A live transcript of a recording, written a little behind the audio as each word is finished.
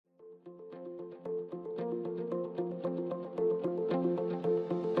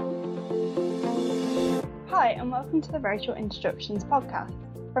Hi, and welcome to the Racial Introductions podcast.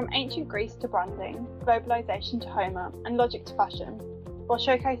 From ancient Greece to branding, globalization to Homer, and logic to fashion, we'll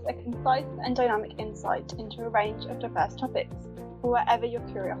showcase a concise and dynamic insight into a range of diverse topics for wherever your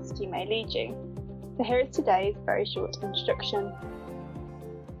curiosity may lead you. So here is today's very short introduction.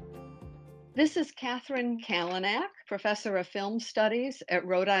 This is Catherine Kalanick, professor of film studies at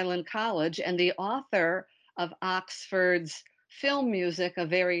Rhode Island College and the author of Oxford's Film Music, A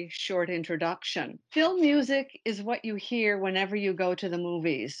Very Short Introduction. Film music is what you hear whenever you go to the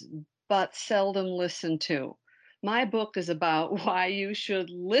movies, but seldom listen to. My book is about why you should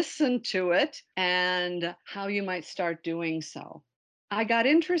listen to it and how you might start doing so. I got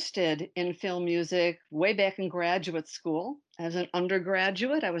interested in film music way back in graduate school. As an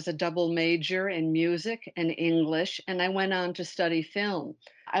undergraduate, I was a double major in music and English, and I went on to study film.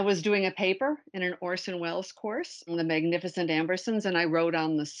 I was doing a paper in an Orson Welles course on the Magnificent Ambersons, and I wrote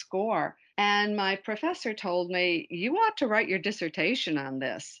on the score. And my professor told me, "You ought to write your dissertation on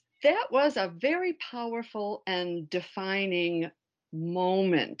this." That was a very powerful and defining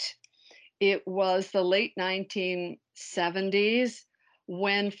moment. It was the late 1970s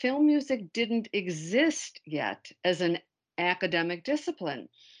when film music didn't exist yet as an academic discipline.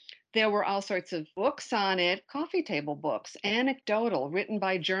 There were all sorts of books on it, coffee table books, anecdotal, written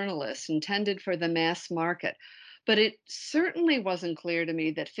by journalists, intended for the mass market. But it certainly wasn't clear to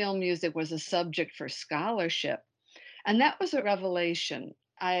me that film music was a subject for scholarship. And that was a revelation.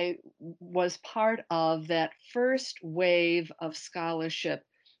 I was part of that first wave of scholarship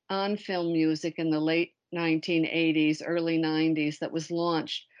on film music in the late 1980s, early 90s, that was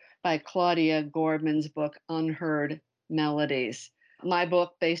launched by Claudia Gordman's book, Unheard Melodies. My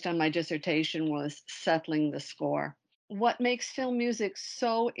book, based on my dissertation, was Settling the Score. What makes film music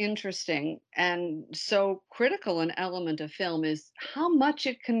so interesting and so critical an element of film is how much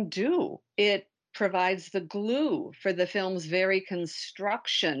it can do. It provides the glue for the film's very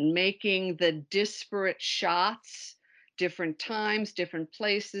construction, making the disparate shots, different times, different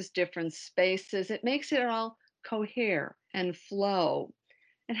places, different spaces. It makes it all cohere and flow.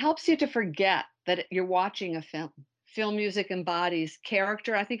 It helps you to forget that you're watching a film. Film music embodies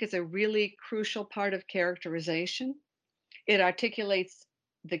character. I think it's a really crucial part of characterization. It articulates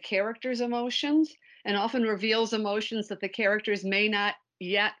the character's emotions and often reveals emotions that the characters may not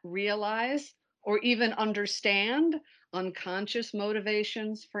yet realize or even understand, unconscious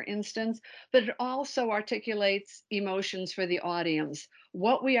motivations, for instance. But it also articulates emotions for the audience,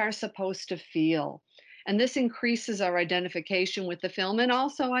 what we are supposed to feel. And this increases our identification with the film and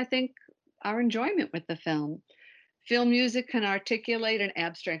also, I think, our enjoyment with the film. Film music can articulate an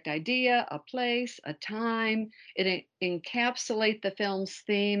abstract idea, a place, a time. It encapsulate the film's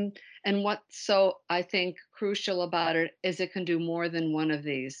theme. And what's so, I think, crucial about it is it can do more than one of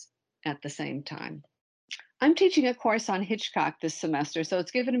these at the same time. I'm teaching a course on Hitchcock this semester, so it's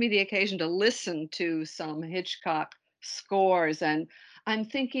given me the occasion to listen to some Hitchcock scores. And I'm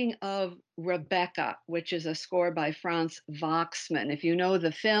thinking of Rebecca, which is a score by Franz Waxman. If you know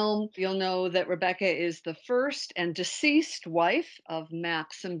the film, you'll know that Rebecca is the first and deceased wife of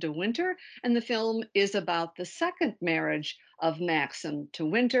Maxim de Winter, and the film is about the second marriage of Maxim to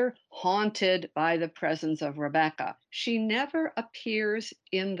Winter, haunted by the presence of Rebecca. She never appears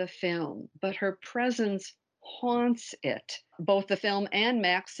in the film, but her presence haunts it, both the film and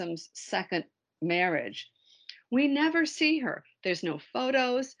Maxim's second marriage. We never see her. There's no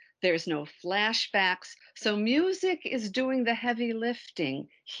photos, there's no flashbacks. So music is doing the heavy lifting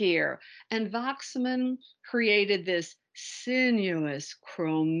here. And Waxman created this sinuous,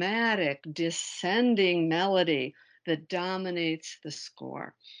 chromatic, descending melody that dominates the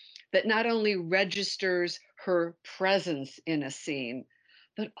score, that not only registers her presence in a scene,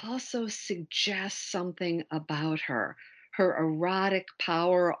 but also suggests something about her, her erotic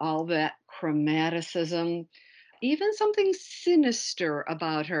power, all that chromaticism, even something sinister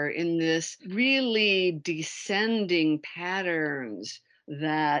about her in this really descending patterns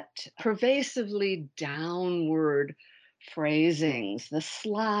that pervasively downward phrasings, the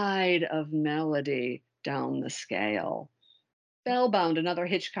slide of melody down the scale. Spellbound, another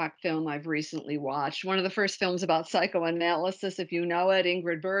Hitchcock film I've recently watched. One of the first films about psychoanalysis, if you know it.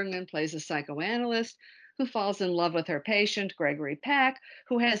 Ingrid Bergman plays a psychoanalyst who falls in love with her patient, Gregory Peck,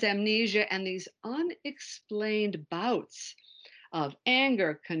 who has amnesia and these unexplained bouts of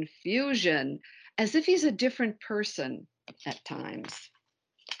anger, confusion, as if he's a different person at times.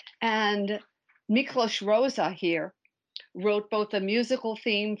 And Miklos Rosa here wrote both a musical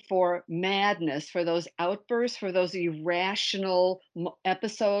theme for madness, for those outbursts, for those irrational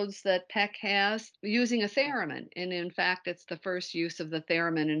episodes that Peck has, using a theremin. And in fact, it's the first use of the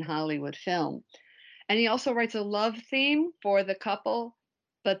theremin in Hollywood film. And he also writes a love theme for the couple,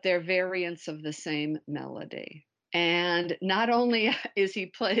 but they're variants of the same melody. And not only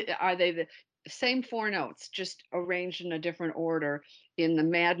are they the same four notes, just arranged in a different order in the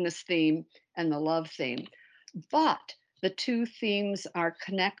madness theme and the love theme, but the two themes are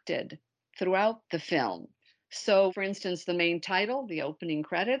connected throughout the film. So, for instance, the main title, the opening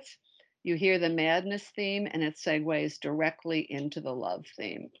credits, you hear the madness theme and it segues directly into the love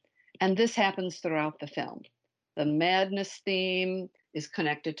theme. And this happens throughout the film. The madness theme is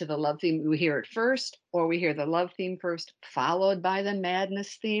connected to the love theme. We hear it first, or we hear the love theme first, followed by the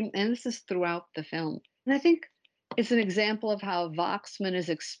madness theme. And this is throughout the film. And I think it's an example of how Waxman is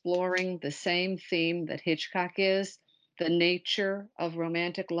exploring the same theme that Hitchcock is, the nature of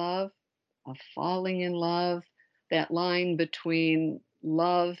romantic love, of falling in love, that line between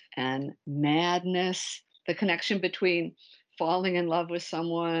love and madness, the connection between falling in love with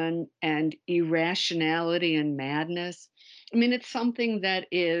someone and irrationality and madness. I mean, it's something that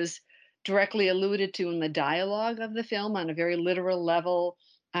is directly alluded to in the dialogue of the film on a very literal level.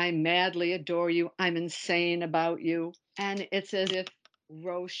 I madly adore you. I'm insane about you. And it's as if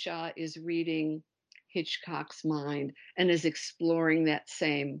Rorschach is reading Hitchcock's mind and is exploring that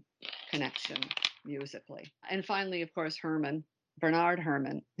same connection musically. And finally, of course, Bernard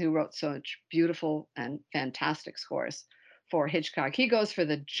Herrmann, who wrote such beautiful and fantastic scores for Hitchcock. He goes for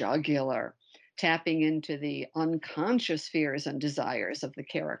the jugular, tapping into the unconscious fears and desires of the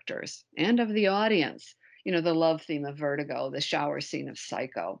characters and of the audience. You know, the love theme of Vertigo, the shower scene of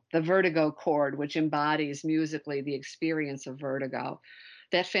Psycho, the Vertigo chord, which embodies musically the experience of vertigo,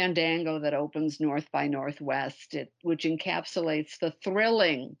 that fandango that opens North by Northwest, which encapsulates the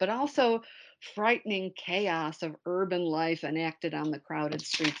thrilling but also frightening chaos of urban life enacted on the crowded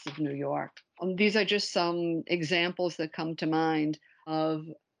streets of New York. These are just some examples that come to mind of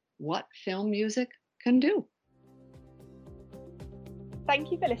what film music can do.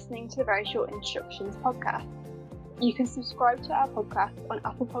 Thank you for listening to the Very Short Instructions podcast. You can subscribe to our podcast on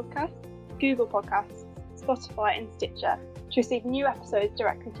Apple Podcasts, Google Podcasts, Spotify and Stitcher to receive new episodes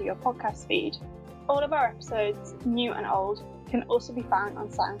directly to your podcast feed. All of our episodes, new and old, can also be found on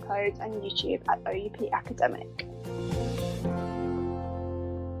SoundCloud and YouTube at OUP Academic.